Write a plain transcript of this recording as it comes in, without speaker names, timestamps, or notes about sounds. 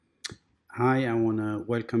Hi, I want to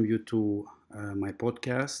welcome you to my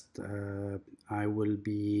podcast. I will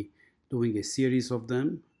be doing a series of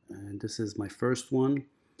them, and this is my first one.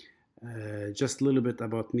 Just a little bit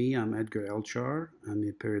about me. I'm Edgar Elchar. I'm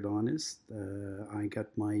a periodontist. I got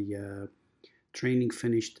my training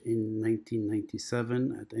finished in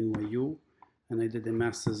 1997 at NYU, and I did a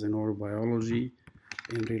master's in oral biology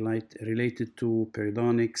related to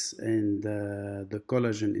periodontics and the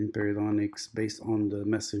collagen in periodontics based on the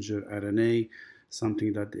messenger RNA,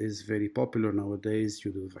 something that is very popular nowadays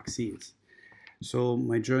due to vaccines. So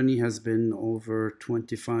my journey has been over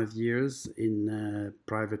 25 years in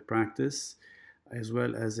private practice as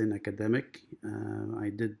well as in academic. I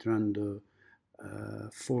did run the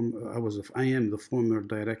I am the former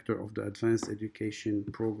director of the advanced education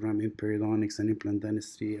program in periodontics and implant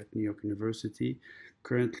dentistry at New York University.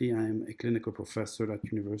 Currently, I am a clinical professor at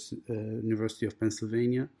University of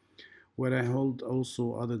Pennsylvania, where I hold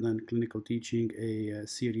also, other than clinical teaching, a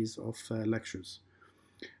series of lectures.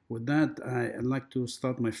 With that, I'd like to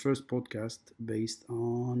start my first podcast based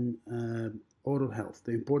on oral health,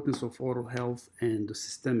 the importance of oral health and the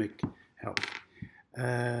systemic health.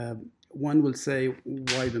 Uh, One will say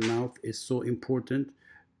why the mouth is so important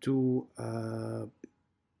to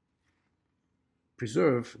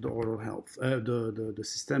preserve the oral health, the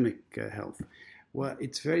systemic health. Well,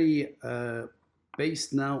 it's very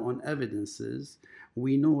based now on evidences.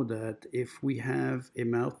 We know that if we have a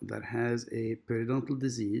mouth that has a periodontal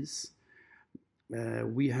disease,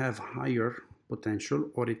 we have higher potential,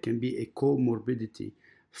 or it can be a comorbidity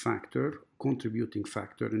factor, contributing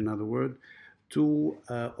factor, in other words, to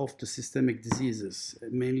of the systemic diseases.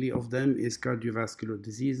 Mainly of them is cardiovascular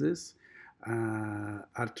diseases,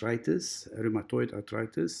 arthritis, rheumatoid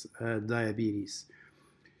arthritis, diabetes.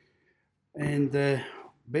 And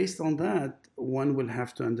based on that, one will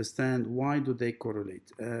have to understand why do they correlate.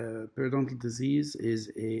 Periodontal disease is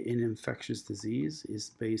an infectious disease,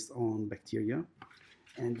 is based on bacteria.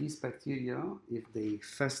 And these bacteria, if they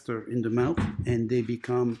fester in the mouth and they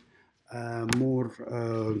become more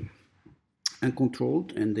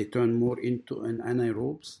uncontrolled and they turn more into an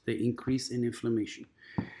anaerobes, they increase in inflammation.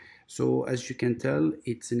 So as you can tell,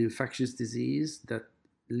 it's an infectious disease that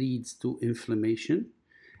leads to inflammation.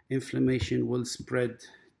 Inflammation will spread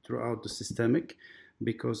throughout the systemic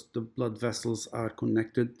because the blood vessels are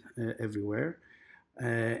connected everywhere.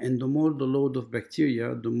 And the more the load of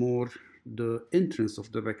bacteria, the more the entrance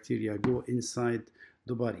of the bacteria go inside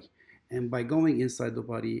the body. And by going inside the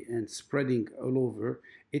body and spreading all over,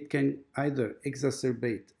 it can either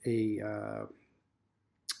exacerbate a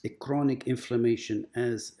chronic inflammation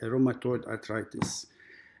as a rheumatoid arthritis.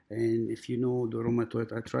 And if you know, the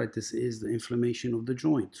rheumatoid arthritis is the inflammation of the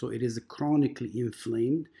joint. So it is chronically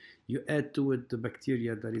inflamed. You add to it the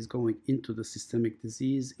bacteria that is going into the systemic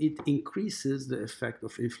disease, it increases the effect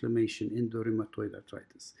of inflammation in the rheumatoid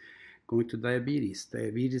arthritis. Going to diabetes.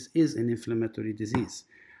 Diabetes is an inflammatory disease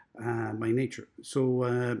by nature. So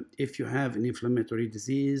if you have an inflammatory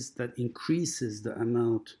disease, that increases the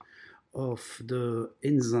amount of the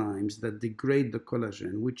enzymes that degrade the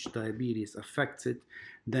collagen, which diabetes affects it,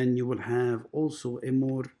 then you will have also a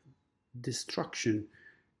more destruction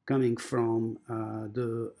coming from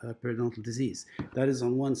the periodontal disease. That is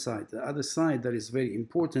on one side. The other side that is very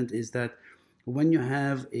important is that when you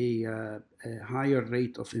have a higher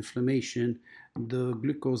rate of inflammation, the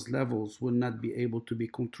glucose levels will not be able to be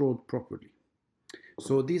controlled properly.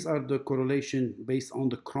 So these are the correlation based on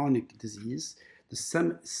the chronic disease. The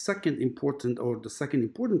second important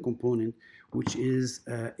component, which is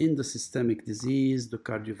in the systemic disease, the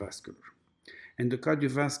cardiovascular. And the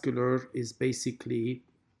cardiovascular is basically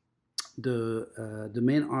the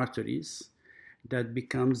main arteries that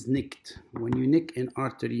becomes nicked. When you nick an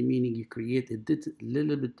artery, meaning you create a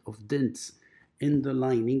little bit of dents in the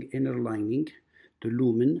lining, inner lining, the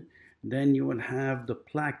lumen, then you will have the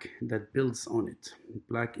plaque that builds on it.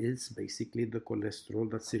 Plaque is basically the cholesterol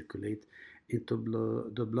that circulate into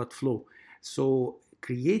the blood flow. So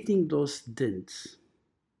creating those dents,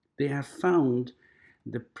 they have found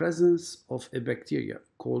the presence of a bacteria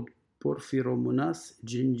called Porphyromonas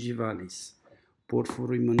gingivalis.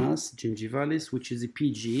 Porphyromonas gingivalis, which is a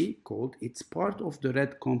PG called, it's part of the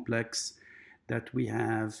red complex that we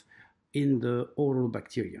have in the oral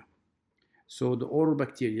bacteria. So the oral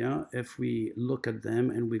bacteria, if we look at them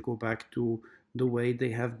and we go back to the way they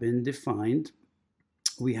have been defined,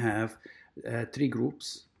 we have three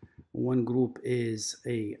groups. One group is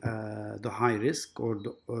the high risk or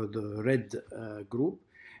the red group,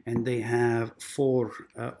 and they have four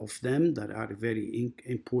of them that are very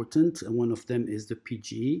important. And one of them is the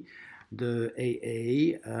PG. the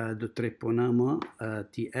AA, the Treponema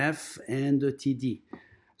TF, and the TD.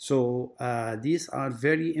 So these are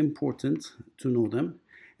very important to know them.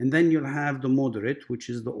 And then you'll have the moderate, which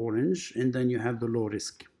is the orange, and then you have the low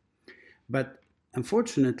risk. But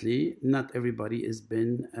unfortunately, not everybody has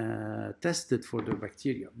been tested for the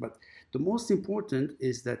bacteria. But the most important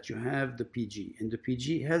is that you have the PG, and the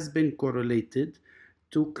PG has been correlated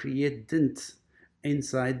to create dent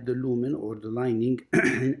inside the lumen or the lining,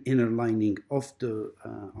 inner lining of the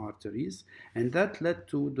arteries, and that led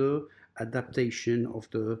to the adaptation of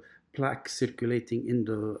the plaque circulating in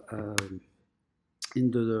the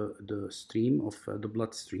stream of the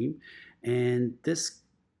bloodstream, and this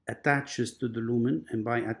attaches to the lumen, and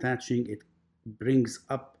by attaching it brings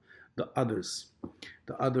up the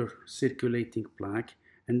other circulating plaque,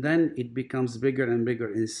 and then it becomes bigger and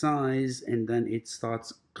bigger in size, and then it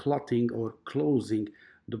starts clotting or closing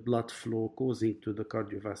the blood flow, causing to the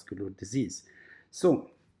cardiovascular disease. So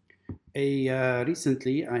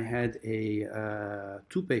recently I had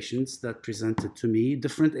two patients that presented to me,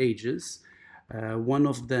 different ages. One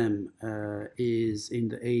of them is in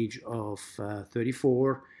the age of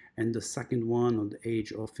 34, and the second one on the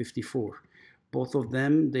age of 54. Both of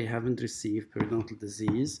them, they haven't received periodontal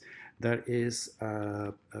disease. There is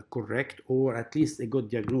a correct or at least a good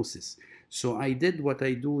diagnosis. So I did what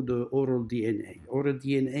I do, the oral DNA. Oral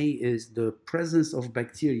DNA is the presence of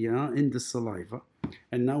bacteria in the saliva,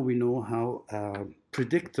 and now we know how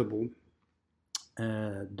predictable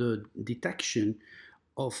the detection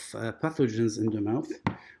of pathogens in the mouth.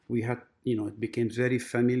 We had, it became very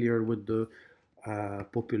familiar with the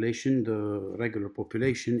population. The regular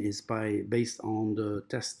population is based on the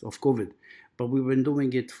test of COVID, but we've been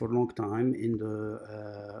doing it for a long time in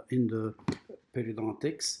the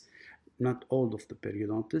periodontics. Not all of the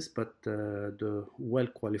periodontists, but the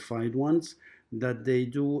well-qualified ones, that they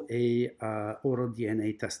do a oral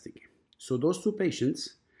DNA testing. So those two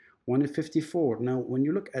patients, one is 54. Now, when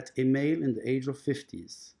you look at a male in the age of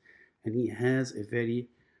 50s, and he has a very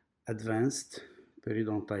advanced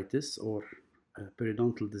periodontitis or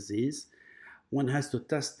periodontal disease, one has to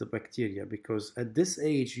test the bacteria, because at this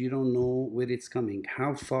age, you don't know where it's coming,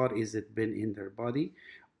 how far is it been in their body,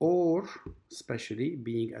 or especially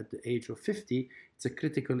being at the age of 50, it's a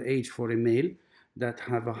critical age for a male that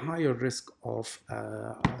have a higher risk of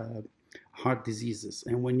heart diseases.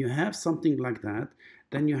 And when you have something like that,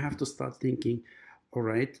 then you have to start thinking, all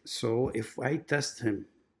right, so if I test him,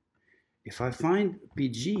 if I find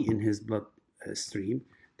PG in his blood stream,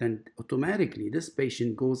 then automatically this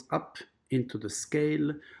patient goes up into the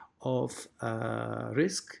scale of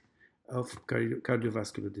risk of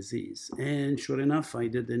cardiovascular disease. And sure enough, I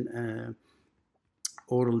did an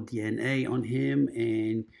oral DNA on him,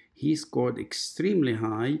 and he scored extremely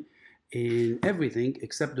high in everything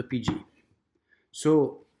except the PG.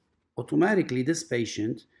 So automatically this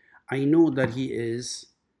patient, I know that he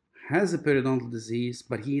has a periodontal disease,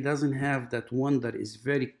 but he doesn't have that one that is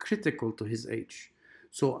very critical to his age.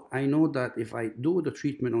 So I know that if I do the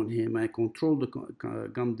treatment on him, I control the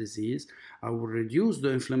gum disease, I will reduce the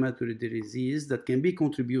inflammatory disease that can be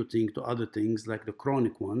contributing to other things like the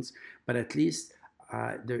chronic ones, but at least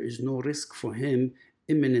there is no risk for him,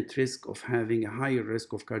 imminent risk of having a higher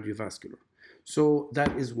risk of cardiovascular. So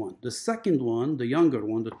that is one. The second one, the younger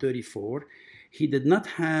one, the 34, he did not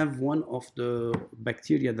have one of the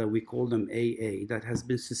bacteria that we call them AA that has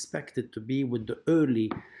been suspected to be with the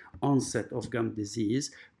early onset of gum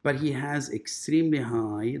disease, but he has extremely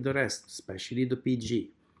high the rest, especially the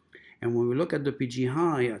PG. And when we look at the PG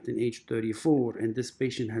high at an age 34, and this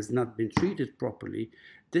patient has not been treated properly,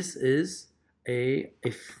 this is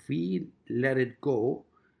if we let it go,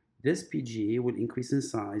 this PG will increase in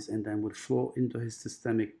size and then will flow into his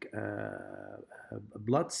systemic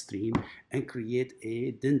bloodstream and create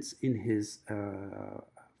a dent in his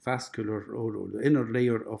vascular or the inner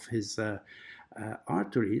layer of his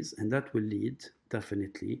arteries, and that will lead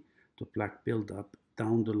definitely to plaque buildup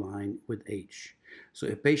down the line with age. So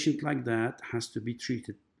a patient like that has to be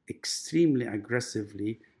treated extremely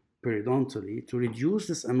aggressively periodontally to reduce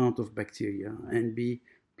this amount of bacteria and be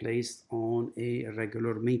placed on a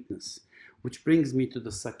regular maintenance, which brings me to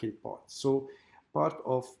the second part. So part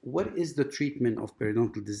of what is the treatment of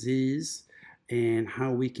periodontal disease and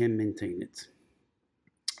how we can maintain it.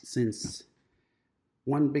 Since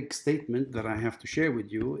one big statement that I have to share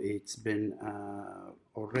with you, it's been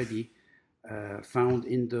already found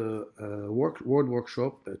in the World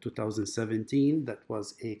Workshop 2017. That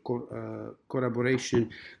was a collaboration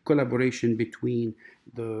between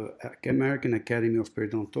the American Academy of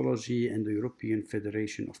Periodontology and the European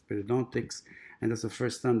Federation of Periodontics. And that's the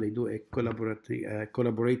first time they do a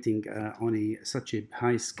collaborating on such a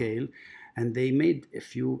high scale. And they made a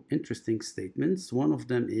few interesting statements. One of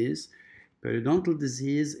them is periodontal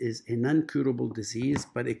disease is a non-curable disease,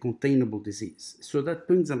 but a containable disease. So that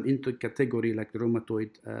brings them into a category like the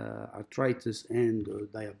rheumatoid arthritis and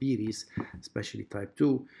diabetes, especially type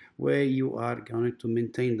 2, where you are going to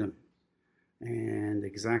maintain them. And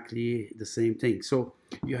exactly the same thing. So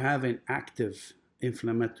you have an active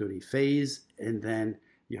inflammatory phase, and then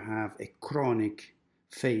you have a chronic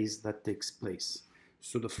phase that takes place.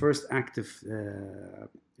 So the first active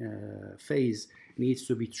phase needs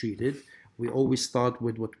to be treated. We always start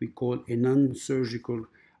with what we call a non-surgical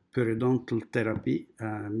periodontal therapy,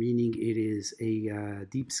 meaning it is a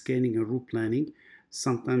deep scaling and root planing,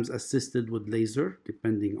 sometimes assisted with laser,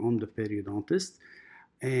 depending on the periodontist.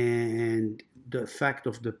 And the fact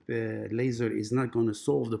of the laser is not going to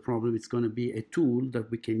solve the problem. It's going to be a tool that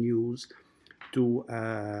we can use to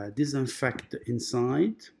disinfect the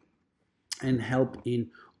inside and help in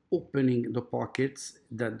opening the pockets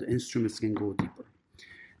that the instruments can go deeper.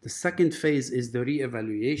 The second phase is the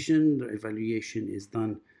reevaluation. The evaluation is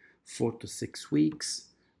done 4 to 6 weeks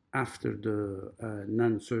after the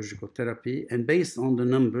non-surgical therapy, and based on the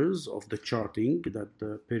numbers of the charting that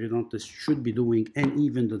the periodontist should be doing, and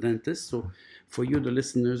even the dentist. So for you, the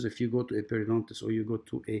listeners, if you go to a periodontist or you go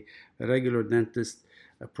to a regular dentist,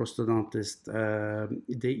 a prosthodontist,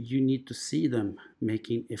 you need to see them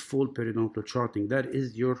making a full periodontal charting. That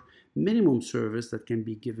is your minimum service that can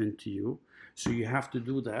be given to you. So you have to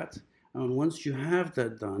do that. And once you have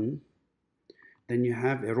that done, then you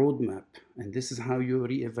have a roadmap. And this is how you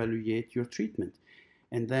reevaluate your treatment.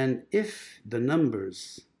 And then if the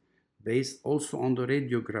numbers, based also on the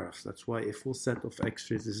radiographs, that's why a full set of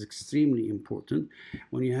x-rays is extremely important.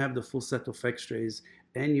 When you have the full set of x-rays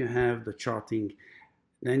and you have the charting,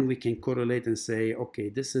 then we can correlate and say, okay,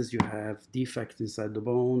 this is, you have defects inside the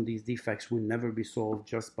bone. These defects will never be solved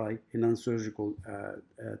just by a non-surgical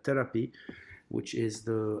therapy, which is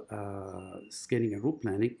the scaling and root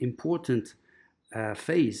planing. Important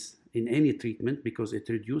phase in any treatment because it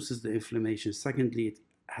reduces the inflammation. Secondly, it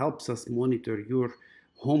helps us monitor your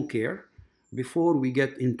home care before we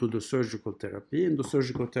get into the surgical therapy. And the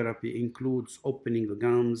surgical therapy includes opening the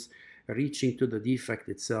gums, reaching to the defect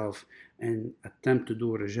itself, and attempt to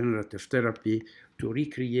do regenerative therapy to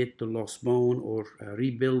recreate the lost bone or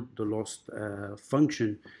rebuild the lost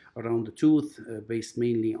function around the tooth, based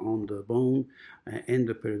mainly on the bone and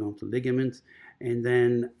the periodontal ligament. And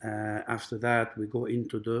then after that, we go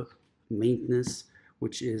into the maintenance,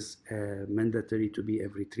 which is mandatory to be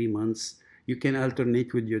every 3 months. You can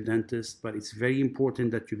alternate with your dentist, but it's very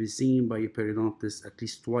important that you be seen by a periodontist at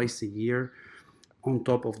least twice a year, on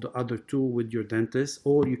top of the other 2 with your dentist,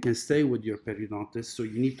 or you can stay with your periodontist. So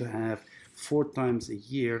you need to have 4 times a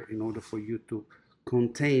year in order for you to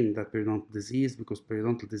contain that periodontal disease, because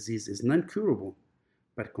periodontal disease is non-curable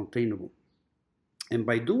but containable. And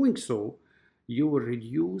by doing so, you will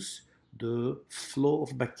reduce the flow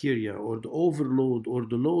of bacteria, or the overload or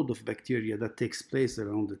the load of bacteria that takes place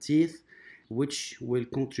around the teeth, which will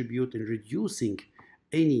contribute in reducing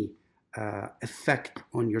any effect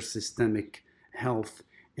on your systemic health.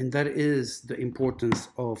 And that is the importance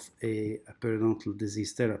of a periodontal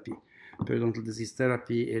disease therapy. Periodontal disease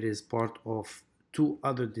therapy, it is part of 2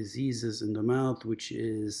 other diseases in the mouth, which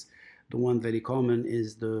is the one very common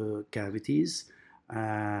is the cavities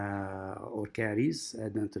or caries,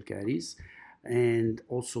 dental caries, and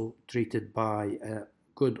also treated by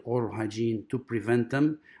good oral hygiene to prevent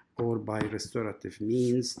them, or by restorative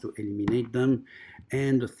means to eliminate them.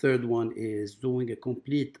 And the third one is doing a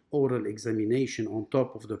complete oral examination on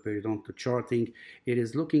top of the periodontal charting. It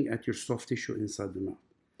is looking at your soft tissue inside the mouth,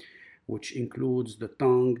 which includes the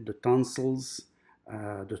tongue, the tonsils,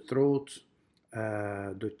 the throat,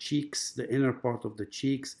 the cheeks, the inner part of the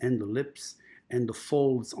cheeks and the lips, and the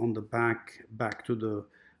folds on the back to the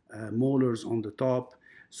molars on the top.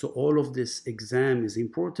 So all of this exam is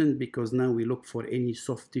important because now we look for any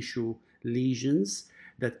soft tissue lesions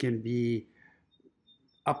that can be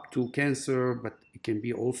up to cancer, but it can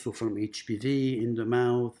be also from HPV in the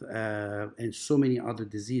mouth, and so many other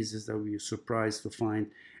diseases that we're surprised to find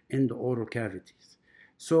in the oral cavities.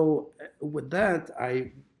 So with that,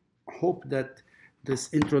 I hope that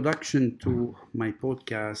this introduction to my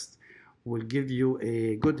podcast will give you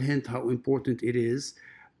a good hint how important it is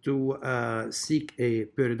to seek a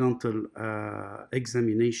periodontal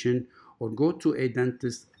examination or go to a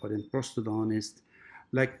dentist or a prosthodontist,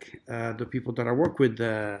 like the people that I work with,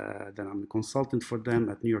 that I'm a consultant for them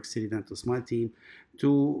at New York City Dental Smile Team,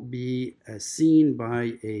 to be seen by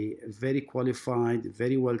a very qualified,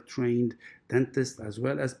 very well trained dentist as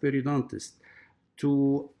well as periodontist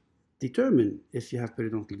to determine if you have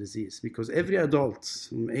periodontal disease, because every adult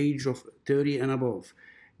from age of 30 and above,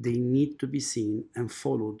 they need to be seen and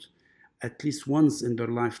followed at least once in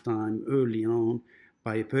their lifetime early on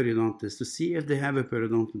by a periodontist to see if they have a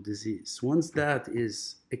periodontal disease. Once that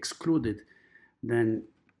is excluded, then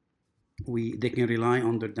they can rely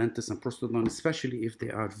on their dentist and prosthodontist, especially if they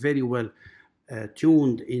are very well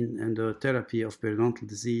tuned in the therapy of periodontal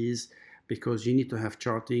disease, because you need to have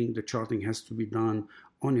charting. The charting has to be done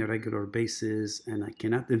on a regular basis, and I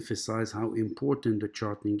cannot emphasize how important the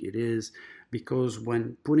charting it is, because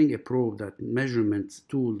when putting a probe, that measurement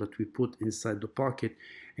tool that we put inside the pocket,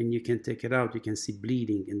 and you can take it out, you can see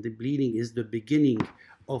bleeding, and the bleeding is the beginning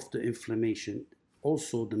of the inflammation.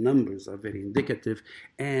 Also, the numbers are very indicative,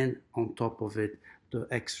 and on top of it, the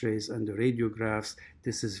x-rays and the radiographs.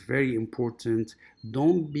 This is very important.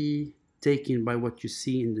 Don't be taken by what you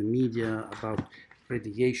see in the media about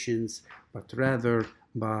radiations, but rather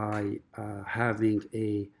by having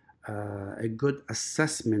a good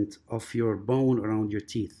assessment of your bone around your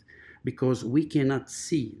teeth, because we cannot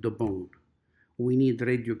see the bone. We need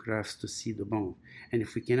radiographs to see the bone. And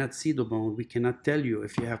if we cannot see the bone, we cannot tell you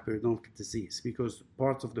if you have periodontal disease, because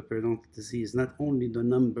part of the periodontal disease, not only the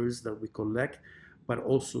numbers that we collect, but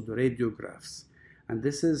also the radiographs. And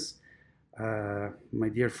this is, my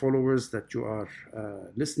dear followers, that you are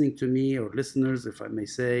listening to me, or listeners, if I may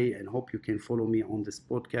say, and hope you can follow me on this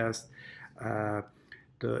podcast.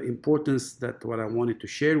 The importance that what I wanted to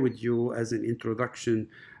share with you as an introduction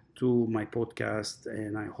to my podcast,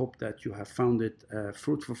 and I hope that you have found it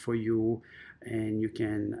fruitful for you, and you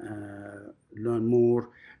can learn more.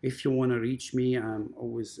 If you want to reach me, I'm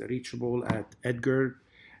always reachable at Edgard,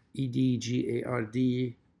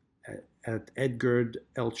 EDGARD, at Edgard,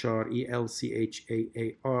 ELCHAAR.com.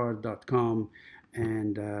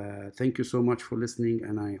 And thank you so much for listening,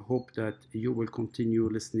 and I hope that you will continue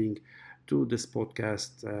listening to this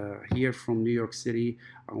podcast here from New York City.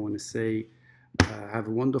 I want to say have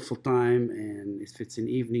a wonderful time, and if it's an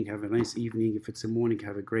evening, have a nice evening. If it's a morning,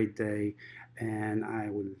 have a great day, and I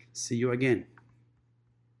will see you again.